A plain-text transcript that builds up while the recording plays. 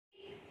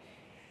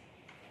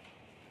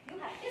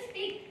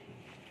speak.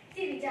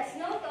 See, we just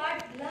now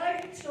thought,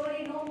 learn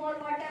story, no more,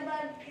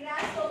 whatever,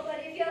 grasshopper.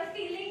 If you are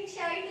feeling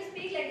shy to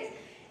speak like this,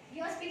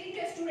 you are speaking to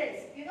your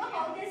students. You know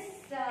how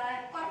this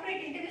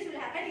corporate interviews will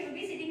happen. You will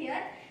be sitting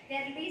here.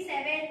 There will be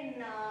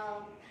 7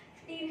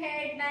 team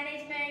head,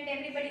 management,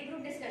 everybody,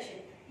 group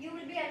discussion. You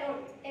will be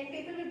alone. 10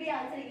 people will be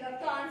answering. You have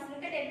to answer.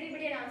 Look at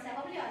everybody and answer.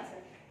 How will you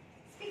answer?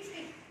 Speak,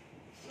 speak.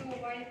 So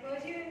while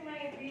pursuing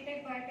my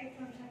BTech Biotech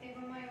from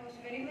Satyabama, I was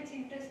very much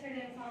interested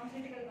in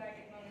pharmaceutical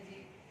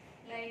biotechnology.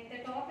 Like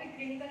the topic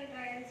clinical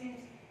trials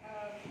seems,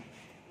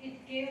 it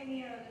gave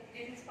me a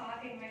little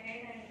spark in my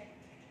head, and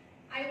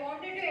I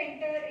wanted to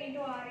enter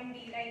into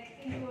R&D, like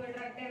into a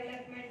drug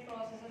development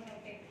process or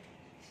something.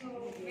 So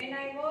when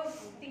I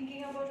was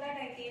thinking about that,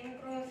 I came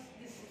across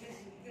this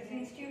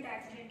institute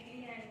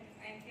accidentally, and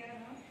I'm here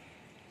now.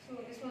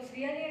 So this was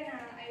really an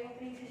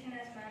eye-opening session,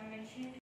 as ma'am mentioned.